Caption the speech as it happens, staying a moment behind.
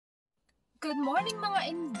Good morning mga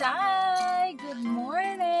Inday! Good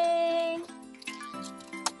morning!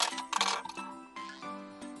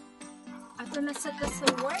 Ato na sa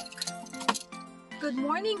work. Good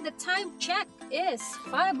morning! The time check is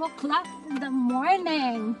 5 o'clock in the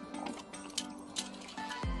morning.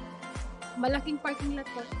 Malaking parking lot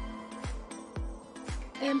to.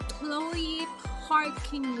 Employee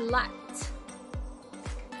parking lot.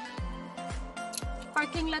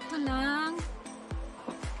 Parking lot to ng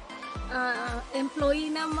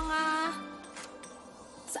employee ng mga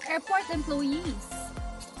sa airport employees.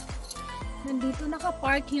 Nandito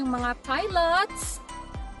nakapark yung mga pilots,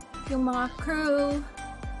 yung mga crew.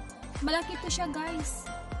 Malaki to siya, guys.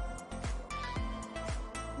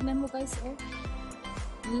 Tignan mo, guys, oh.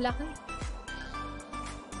 Laki.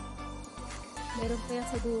 Meron pa yan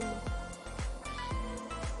sa dulo.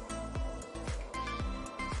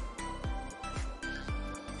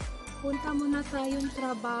 Punta muna tayong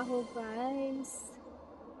trabaho, guys.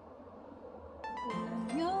 Tignan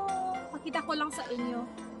nyo. Pakita ko lang sa inyo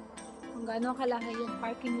kung gaano kalaki yung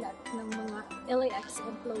parking lot ng mga LAX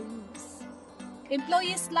employees.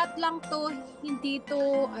 Employees lot lang to, hindi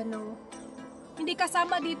to, hindi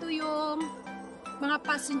kasama dito yung mga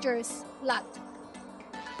passengers lot.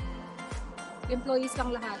 Employees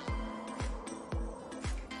lang lahat.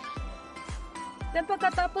 Then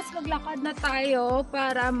pagkatapos maglakad na tayo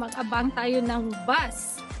para mag-abang tayo ng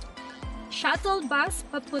bus. Shuttle bus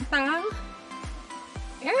papuntang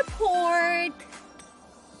airport.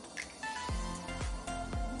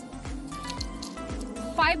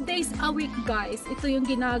 5 days a week, guys. Ito yung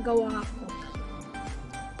ginagawa ko.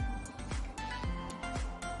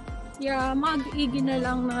 Yeah, mag-igi na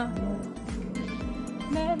lang na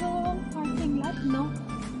merong parking lot, no?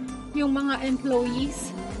 Yung mga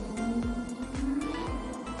employees.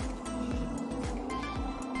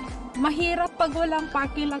 Mahirap pag walang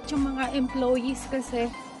parking lot yung mga employees kasi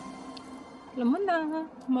alam mo na,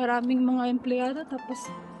 maraming mga empleyado tapos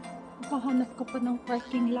pahanap ka pa ng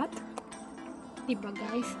parking lot. Diba,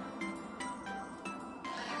 guys?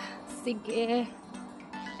 Sige.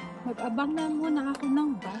 Mag-abang na muna ako ng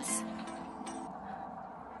bus.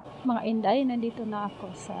 Mga Inday, nandito na ako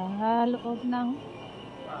sa loob ng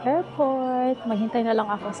airport. Maghintay na lang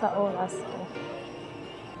ako sa oras ko.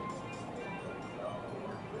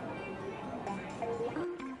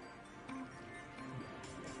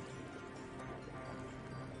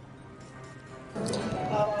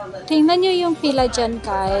 Tingnan nyo yung pila dyan,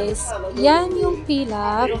 guys. Yan yung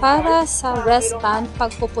pila para sa wristband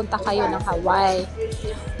pag pupunta kayo ng Hawaii.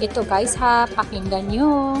 Ito, guys, ha. Pakinggan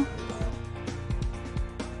nyo.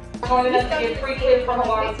 Joining us to get free clear for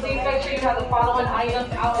Hawaii. Please make sure you have the following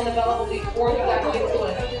items out and available before you guys get to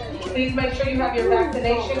it. Please make sure you have your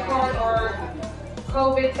vaccination card or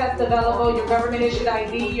COVID test available, your government issued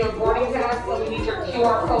ID, your boarding pass, so we need your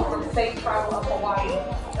QR code from Safe Travel of Hawaii.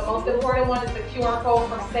 The most important one is the QR code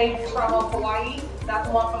from Safe Travel of Hawaii. That's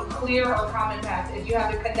the one from Clear or Common Pass. If you have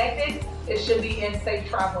it connected, it should be in Safe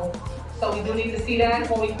Travel. So we do need to see that.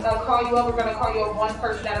 When we call you up, we're going to call you up one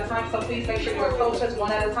person at a time. So please make sure you approach us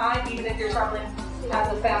one at a time, even if you're traveling as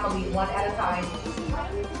a family, one at a time.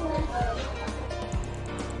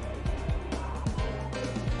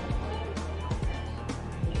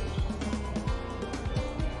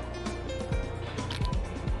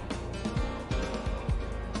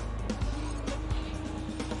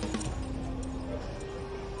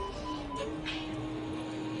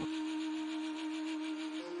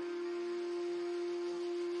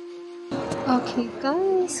 Okay,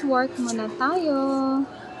 guys. Work muna tayo.